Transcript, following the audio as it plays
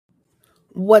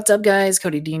What's up, guys?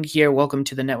 Cody Dean here. Welcome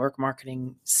to the Network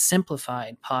Marketing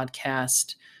Simplified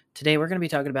podcast. Today, we're going to be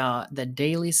talking about the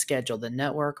daily schedule, the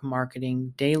network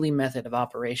marketing daily method of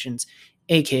operations,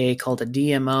 aka called a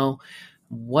DMO,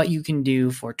 what you can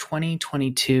do for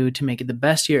 2022 to make it the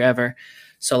best year ever.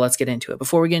 So let's get into it.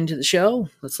 Before we get into the show,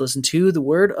 let's listen to the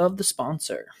word of the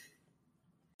sponsor.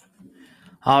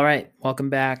 All right, welcome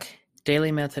back.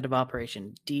 Daily method of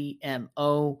operation,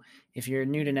 DMO. If you're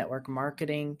new to network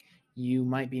marketing, you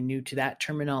might be new to that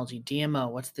terminology.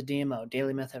 DMO, what's the DMO?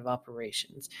 Daily method of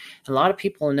operations. A lot of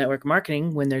people in network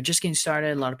marketing, when they're just getting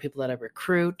started, a lot of people that I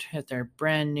recruit, if they're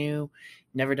brand new,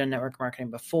 never done network marketing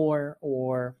before,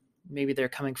 or maybe they're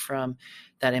coming from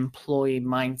that employee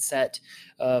mindset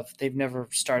of they've never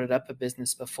started up a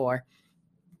business before.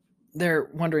 They're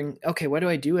wondering, okay, what do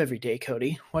I do every day,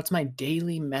 Cody? What's my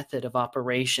daily method of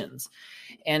operations?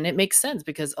 And it makes sense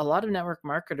because a lot of network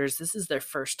marketers, this is their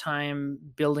first time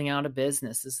building out a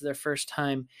business. This is their first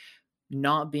time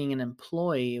not being an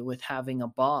employee with having a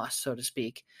boss, so to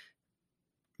speak,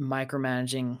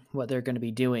 micromanaging what they're going to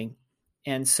be doing.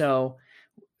 And so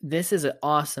this is an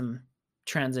awesome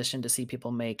transition to see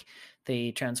people make.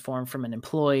 They transform from an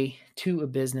employee to a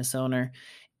business owner.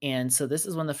 And so this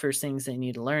is one of the first things that you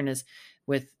need to learn is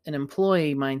with an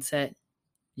employee mindset,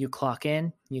 you clock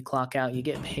in, you clock out, you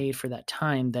get paid for that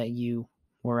time that you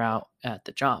were out at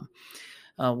the job.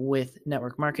 With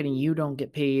network marketing, you don't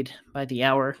get paid by the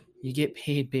hour. You get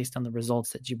paid based on the results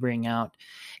that you bring out.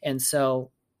 And so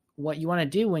what you want to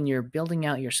do when you're building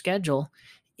out your schedule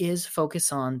is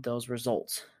focus on those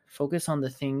results. Focus on the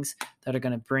things that are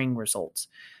going to bring results.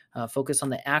 Focus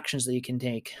on the actions that you can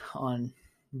take on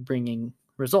bringing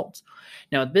results.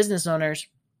 Now, with business owners,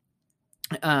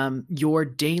 your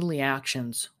daily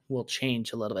actions will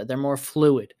change a little bit. They're more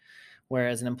fluid.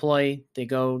 Whereas an employee, they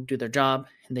go do their job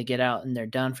and they get out and they're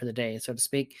done for the day, so to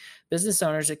speak. Business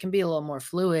owners, it can be a little more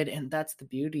fluid. And that's the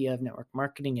beauty of network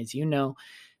marketing. As you know,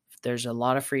 there's a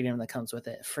lot of freedom that comes with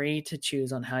it. Free to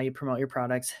choose on how you promote your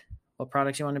products, what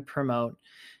products you want to promote,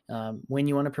 when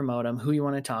you want to promote them, who you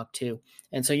want to talk to.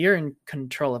 And so you're in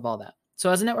control of all that. So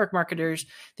as a network marketers,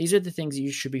 these are the things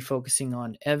you should be focusing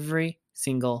on every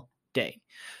single day.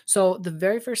 So the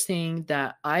very first thing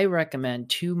that I recommend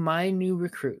to my new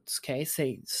recruits, okay,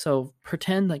 so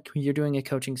pretend like you're doing a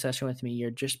coaching session with me,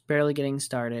 you're just barely getting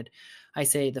started. I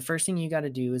say the first thing you got to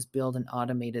do is build an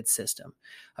automated system,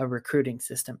 a recruiting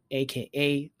system,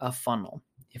 aka a funnel.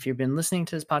 If you've been listening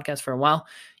to this podcast for a while,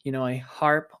 you know I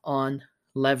harp on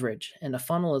leverage, and a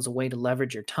funnel is a way to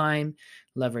leverage your time,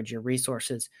 leverage your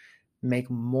resources,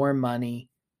 make more money,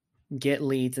 get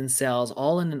leads and sales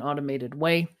all in an automated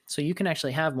way. So you can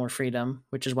actually have more freedom,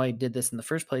 which is why you did this in the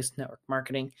first place, network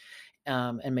marketing,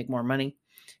 and make more money,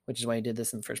 which is why you did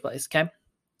this in the first place. Okay.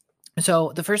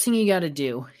 So the first thing you got to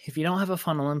do, if you don't have a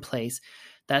funnel in place,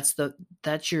 that's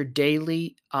your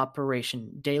daily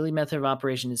operation. Daily method of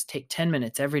operation is take 10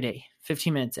 minutes every day,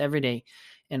 15 minutes every day,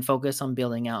 and focus on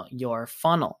building out your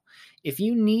funnel. If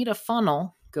you need a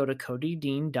funnel, go to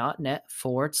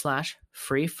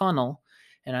codydean.net/free funnel,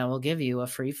 and I will give you a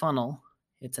free funnel.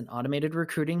 It's an automated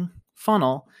recruiting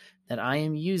funnel that I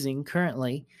am using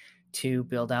currently to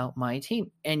build out my team.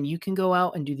 And you can go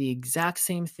out and do the exact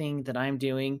same thing that I'm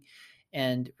doing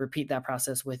and repeat that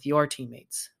process with your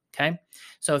teammates. Okay.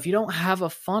 So if you don't have a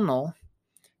funnel,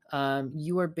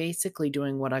 you are basically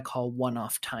doing what I call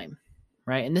one-off time,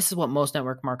 right? And this is what most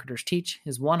network marketers teach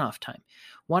is one-off time.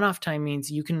 One-off time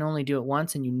means you can only do it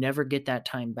once and you never get that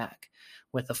time back.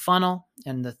 With a funnel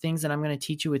and the things that I'm going to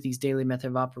teach you with these daily method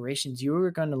of operations, you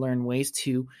are going to learn ways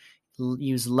to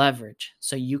use leverage.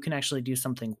 So you can actually do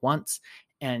something once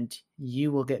and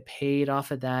you will get paid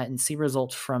off of that and see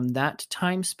results from that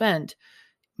time spent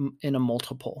in a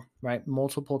multiple, right?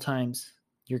 Multiple times.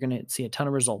 You're going to see a ton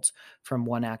of results from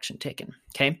one action taken.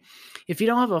 Okay. If you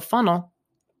don't have a funnel,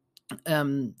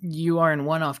 you are in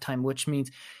one-off time, which means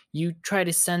you try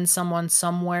to send someone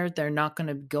somewhere, they're not going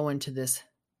to go into this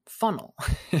funnel.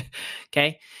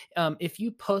 Okay. If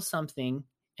you post something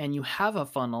and you have a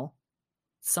funnel,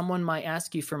 someone might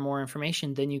ask you for more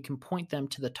information, then you can point them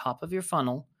to the top of your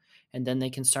funnel and then they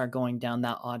can start going down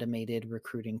that automated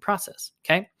recruiting process.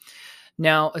 Okay.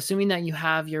 Now, assuming that you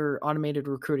have your automated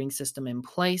recruiting system in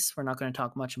place, we're not going to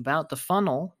talk much about the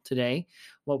funnel today.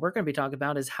 What we're going to be talking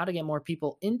about is how to get more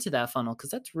people into that funnel, because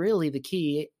that's really the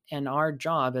key. And our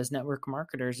job as network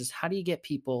marketers is how do you get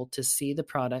people to see the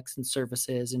products and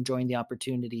services and join the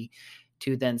opportunity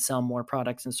to then sell more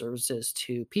products and services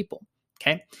to people.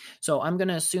 Okay. So I'm going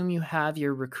to assume you have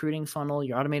your recruiting funnel,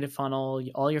 your automated funnel,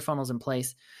 all your funnels in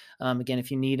place. Again, if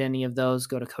you need any of those,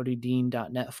 go to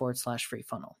codydean.net/free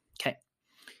funnel. Okay.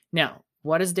 Now,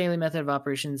 what is daily method of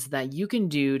operations that you can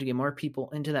do to get more people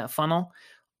into that funnel?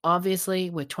 Obviously,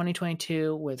 with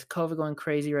 2022, with COVID going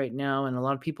crazy right now, and a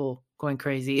lot of people going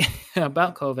crazy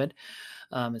about COVID,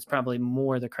 is probably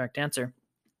more the correct answer.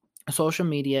 Social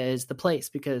media is the place,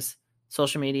 because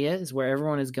social media is where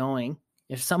everyone is going.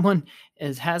 If someone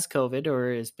has COVID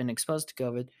or has been exposed to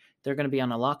COVID, they're going to be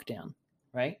on a lockdown,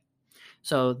 right?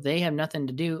 So they have nothing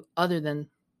to do other than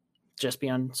just be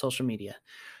on social media.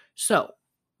 So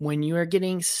when you are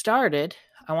getting started,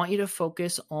 I want you to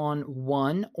focus on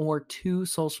 1 or 2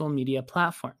 social media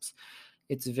platforms.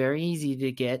 It's very easy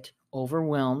to get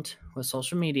overwhelmed with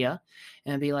social media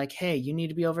and be like, hey, you need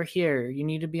to be over here. You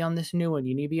need to be on this new one.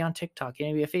 You need to be on TikTok. You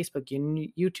need to be on Facebook, you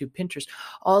need YouTube, Pinterest,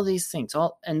 all these things.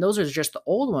 And those are just the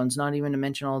old ones, not even to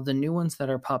mention all the new ones that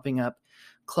are popping up.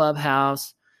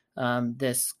 Clubhouse,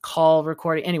 this call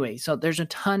recording. Anyway, so there's a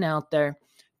ton out there.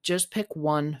 Just pick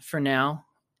one for now,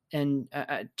 and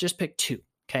just pick 2.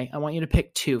 Okay. I want you to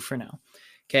pick 2 for now.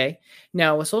 Okay.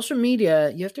 Now, with social media,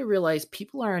 you have to realize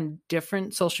people are on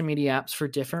different social media apps for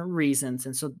different reasons.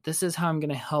 And so this is how I'm going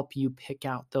to help you pick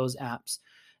out those apps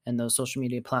and those social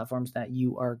media platforms that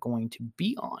you are going to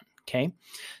be on. Okay.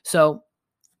 So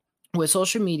with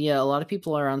social media, a lot of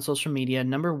people are on social media,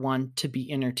 number one, to be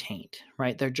entertained,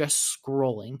 right? They're just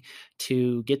scrolling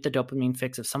to get the dopamine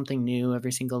fix of something new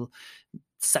every single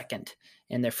second.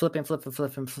 And they're flipping,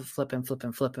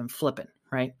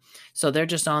 right? So they're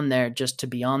just on there just to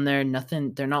be on there.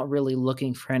 Nothing, they're not really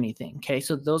looking for anything. Okay.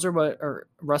 So those are what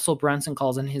Russell Brunson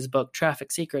calls in his book,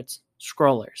 Traffic Secrets,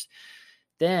 scrollers.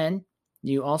 Then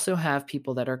you also have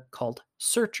people that are called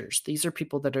searchers. These are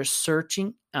people that are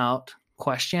searching out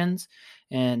questions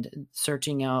and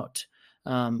searching out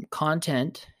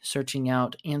content, searching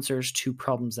out answers to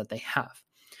problems that they have.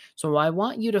 So I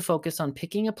want you to focus on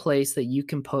picking a place that you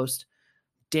can post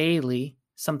daily,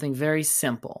 something very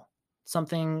simple,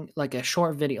 something like a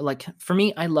short video. Like for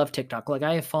me, I love TikTok. Like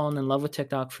I have fallen in love with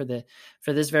TikTok for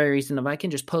this very reason. If I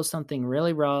can just post something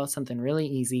really raw, something really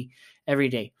easy every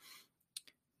day.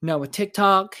 Now with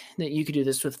TikTok, that you could do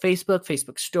this with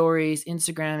Facebook stories,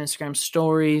 Instagram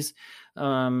stories,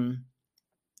 and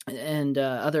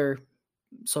other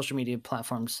social media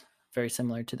platforms very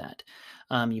similar to that.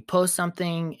 You post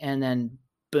something and then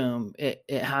boom, it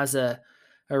has a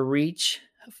reach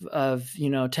of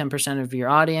 10% of your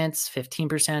audience,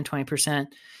 15%, 20%,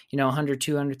 100,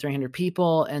 200, 300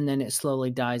 people, and then it slowly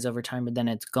dies over time, but then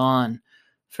it's gone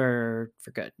for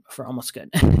good, for almost good.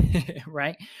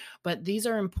 Right? But these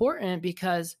are important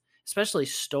because, especially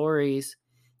stories,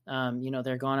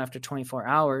 they're gone after 24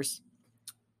 hours.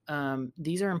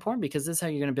 These are important because this is how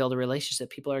you're going to build a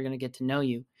relationship. People are going to get to know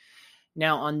you.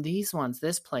 Now on these ones,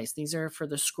 this place, these are for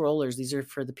the scrollers. These are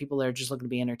for the people that are just looking to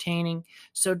be entertaining.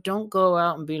 So don't go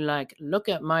out and be like, look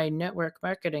at my network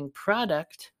marketing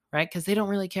product, right? Because they don't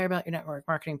really care about your network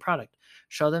marketing product.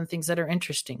 Show them things that are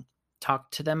interesting. Talk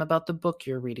to them about the book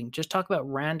you're reading. Just talk about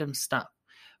random stuff,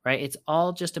 right? It's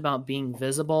all just about being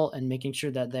visible and making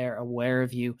sure that they're aware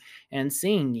of you and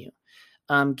seeing you.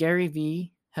 Gary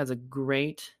Vee has a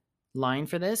great line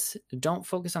for this. Don't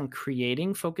focus on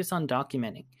creating, focus on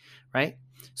documenting, right?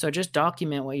 So just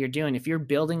document what you're doing. If you're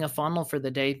building a funnel for the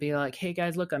day, be like, hey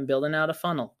guys, look, I'm building out a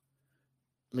funnel.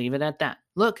 Leave it at that.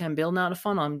 Look, I'm building out a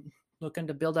funnel. I'm looking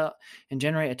to build out and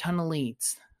generate a ton of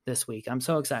leads this week. I'm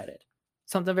so excited.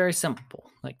 Something very simple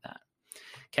like that.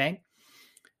 Okay.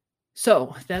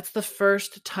 So that's the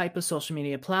first type of social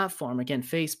media platform. Again,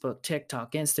 Facebook,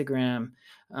 TikTok, Instagram,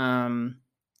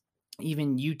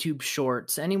 even YouTube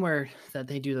shorts, anywhere that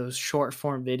they do those short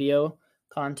form video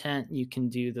content, you can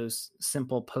do those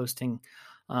simple posting.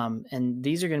 And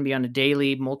these are going to be on a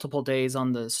daily, multiple days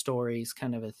on the stories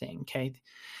kind of a thing. Okay.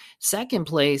 Second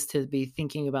place to be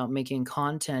thinking about making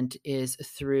content is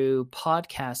through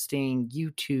podcasting,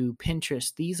 YouTube,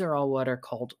 Pinterest. These are all what are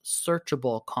called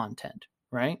searchable content,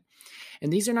 right?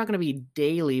 And these are not going to be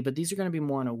daily, but these are going to be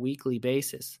more on a weekly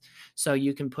basis. So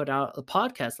you can put out a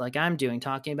podcast like I'm doing,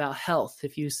 talking about health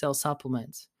if you sell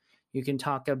supplements. You can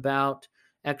talk about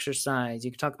exercise.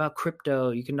 You can talk about crypto.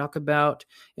 You can talk about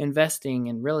investing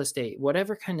in real estate,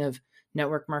 whatever kind of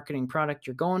network marketing product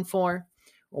you're going for.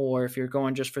 Or if you're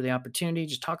going just for the opportunity,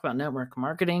 just talk about network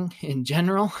marketing in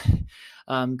general.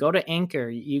 Go to Anchor.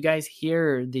 You guys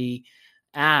hear the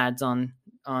ads on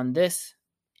this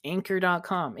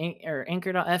anchor.com or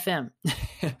anchor.fm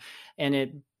and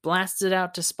it blasts it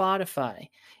out to Spotify.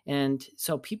 And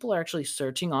so people are actually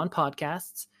searching on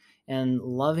podcasts and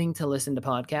loving to listen to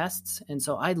podcasts. And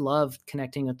so I love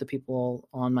connecting with the people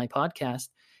on my podcast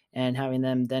and having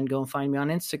them then go and find me on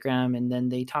Instagram, and then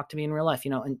they talk to me in real life,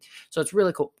 and so it's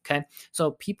really cool. Okay.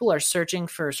 So people are searching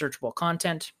for searchable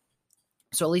content.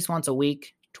 So at least once a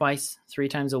week, twice, 3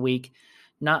 times a week,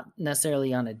 not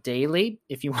necessarily on a daily.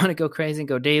 If you want to go crazy and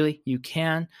go daily, you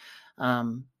can.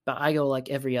 But I go like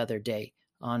every other day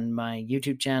on my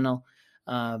YouTube channel,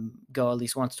 go at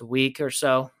least once a week or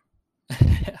so.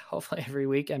 Hopefully every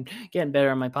week. I'm getting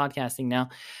better on my podcasting now.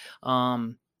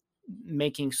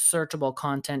 Making searchable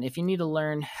content. If you need to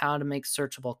learn how to make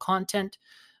searchable content,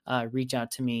 reach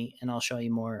out to me and I'll show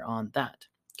you more on that.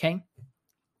 Okay.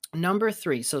 Number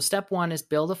 3. So step 1 is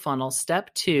build a funnel.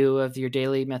 Step 2 of your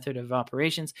daily method of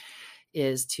operations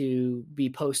is to be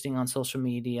posting on social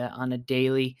media on a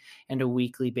daily and a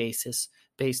weekly basis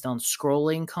based on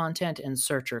scrolling content and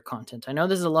searcher content. I know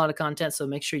there's a lot of content, so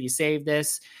make sure you save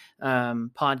this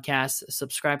podcast,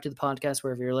 subscribe to the podcast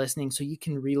wherever you're listening so you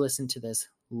can re-listen to this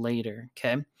later.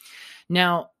 Okay.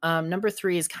 Now, number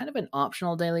 3 is kind of an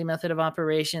optional daily method of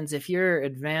operations. If you're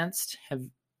advanced, have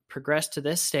progressed to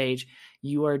this stage,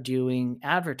 you are doing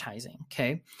advertising.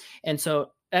 Okay. And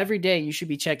so every day you should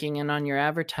be checking in on your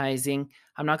advertising.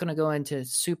 I'm not going to go into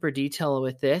super detail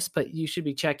with this, but you should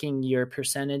be checking your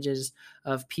percentages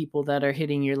of people that are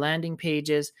hitting your landing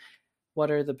pages.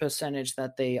 What are the percentage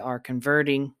that they are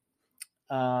converting,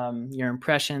 your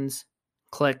impressions,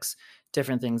 clicks,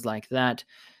 different things like that.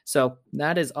 So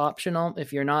that is optional.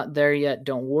 If you're not there yet,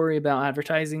 don't worry about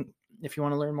advertising. If you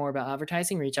want to learn more about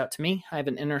advertising, reach out to me. I have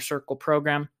an Inner Circle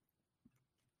program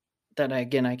that I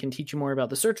can teach you more about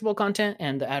the searchable content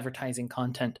and the advertising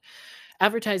content.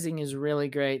 Advertising is really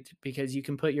great because you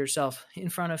can put yourself in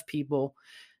front of people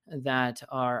that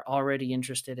are already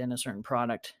interested in a certain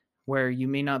product where you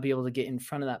may not be able to get in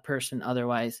front of that person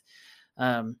otherwise.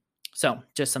 So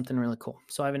just something really cool.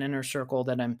 So I have an Inner Circle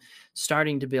that I'm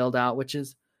starting to build out, which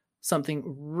is something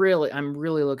I'm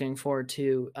really looking forward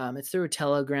to. It's through a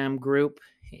Telegram group,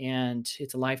 and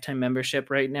it's a lifetime membership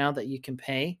right now that you can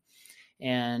pay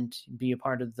and be a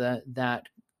part of that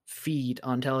feed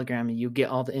on Telegram. And you get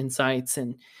all the insights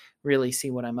and really see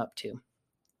what I'm up to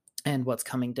and what's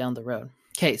coming down the road.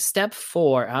 Okay, step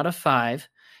 4 out of 5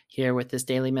 here with this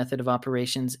daily method of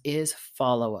operations is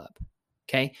follow up.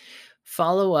 Okay,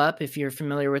 follow up, if you're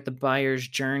familiar with the buyer's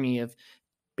journey of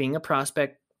being a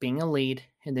prospect, being a lead,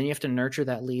 and then you have to nurture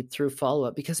that lead through follow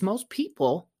up, because most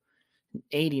people,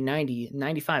 80, 90,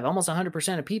 95, almost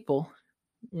 100% of people,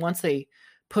 once they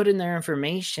put in their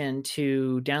information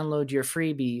to download your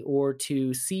freebie or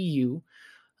to see you,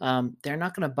 they're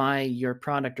not going to buy your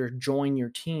product or join your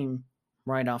team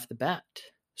right off the bat.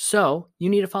 So you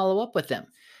need to follow up with them.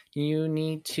 You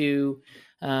need to,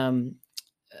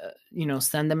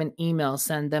 send them an email,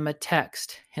 send them a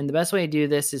text. And the best way to do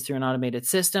this is through an automated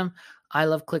system. I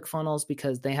love ClickFunnels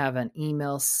because they have an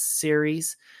email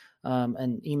series,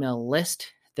 an email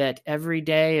list that every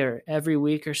day or every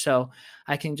week or so,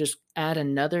 I can just add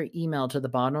another email to the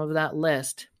bottom of that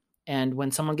list. And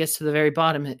when someone gets to the very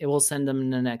bottom, it will send them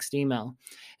the next email.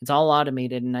 It's all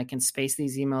automated, and I can space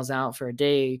these emails out for a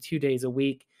day, 2 days a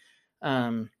week.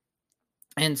 And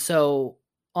so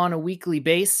on a weekly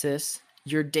basis,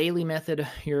 your daily method,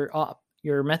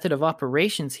 your method of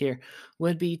operations here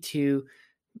would be to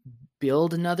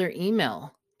build another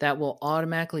email that will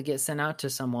automatically get sent out to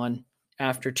someone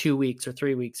after 2 weeks or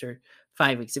 3 weeks or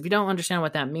 5 weeks. If you don't understand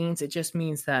what that means, it just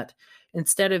means that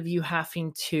instead of you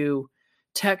having to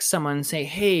text someone and say,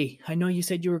 hey, I know you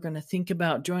said you were going to think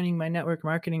about joining my network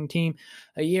marketing team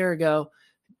a year ago.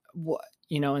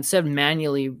 Instead of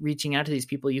manually reaching out to these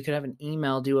people, you could have an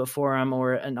email do it for them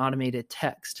or an automated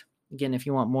text. Again, if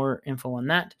you want more info on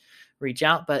that, reach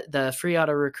out. But the free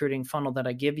auto recruiting funnel that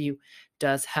I give you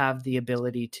does have the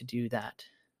ability to do that.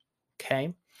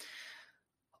 Okay.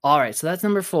 All right. So that's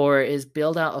number 4, is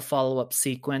build out a follow-up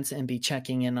sequence and be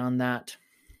checking in on that.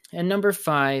 And number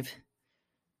 5,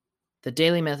 the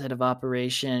daily method of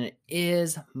operation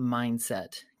is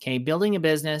mindset. Okay. Building a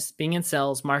business, being in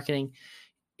sales, marketing,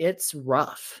 it's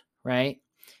rough, right?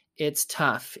 It's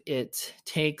tough. It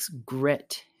takes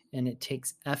grit and it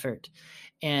takes effort.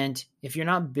 And if you're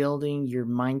not building your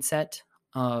mindset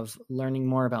of learning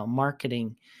more about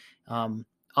marketing,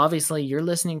 obviously you're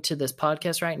listening to this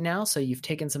podcast right now, so you've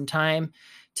taken some time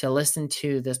to listen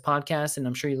to this podcast, and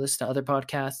I'm sure you listen to other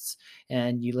podcasts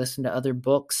and you listen to other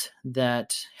books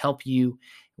that help you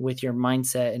with your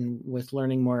mindset and with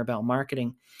learning more about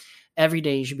marketing. Every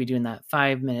day you should be doing that,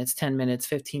 5 minutes, 10 minutes,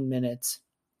 15 minutes,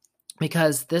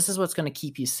 because this is what's going to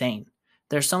keep you sane.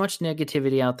 There's so much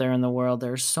negativity out there in the world.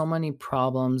 There's so many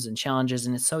problems and challenges,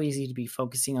 and it's so easy to be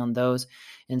focusing on those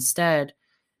instead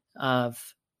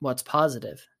of what's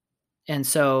positive. And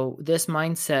so this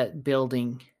mindset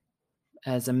building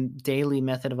as a daily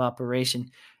method of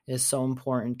operation is so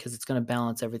important because it's going to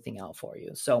balance everything out for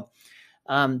you. So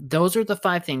Those are the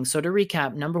 5 things. So to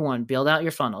recap, number 1, build out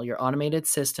your funnel, your automated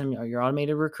system or your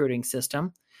automated recruiting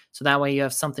system. So that way you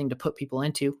have something to put people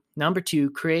into. Number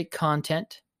 2, create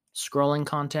content, scrolling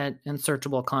content and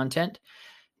searchable content.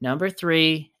 Number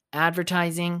 3,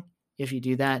 advertising, if you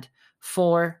do that.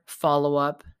 4,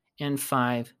 follow-up. And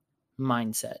 5,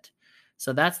 mindset.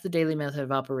 So that's the daily method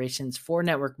of operations for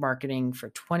network marketing for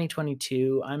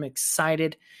 2022. I'm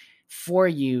excited for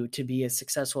you to be as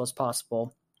successful as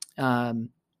possible.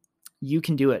 You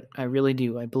can do it. I really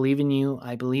do. I believe in you.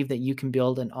 I believe that you can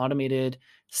build an automated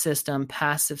system,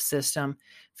 passive system.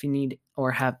 If you need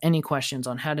or have any questions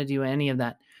on how to do any of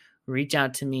that, reach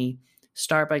out to me.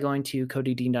 Start by going to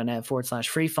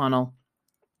codydean.net/free funnel.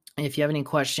 If you have any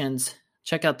questions,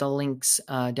 check out the links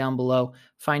down below.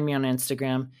 Find me on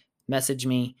Instagram, message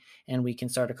me, and we can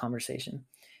start a conversation.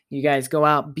 You guys go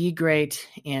out, be great,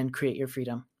 and create your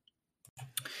freedom.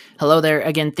 Hello there.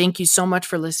 Again, thank you so much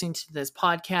for listening to this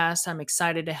podcast. I'm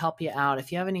excited to help you out.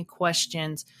 If you have any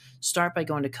questions, start by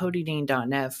going to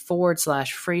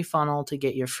codydean.net/free funnel to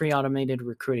get your free automated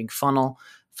recruiting funnel.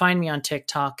 Find me on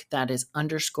TikTok. That is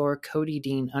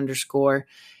 _CodyDean_,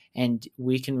 and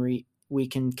we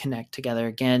can connect together.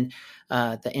 Again,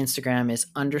 the Instagram is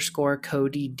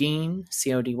 _CodyDean,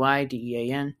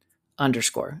 CodyDean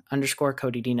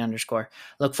 _CodyDean.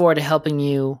 Look forward to helping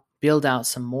you build out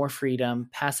some more freedom,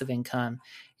 passive income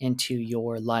into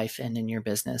your life and in your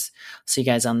business. See you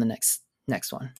guys on the next one.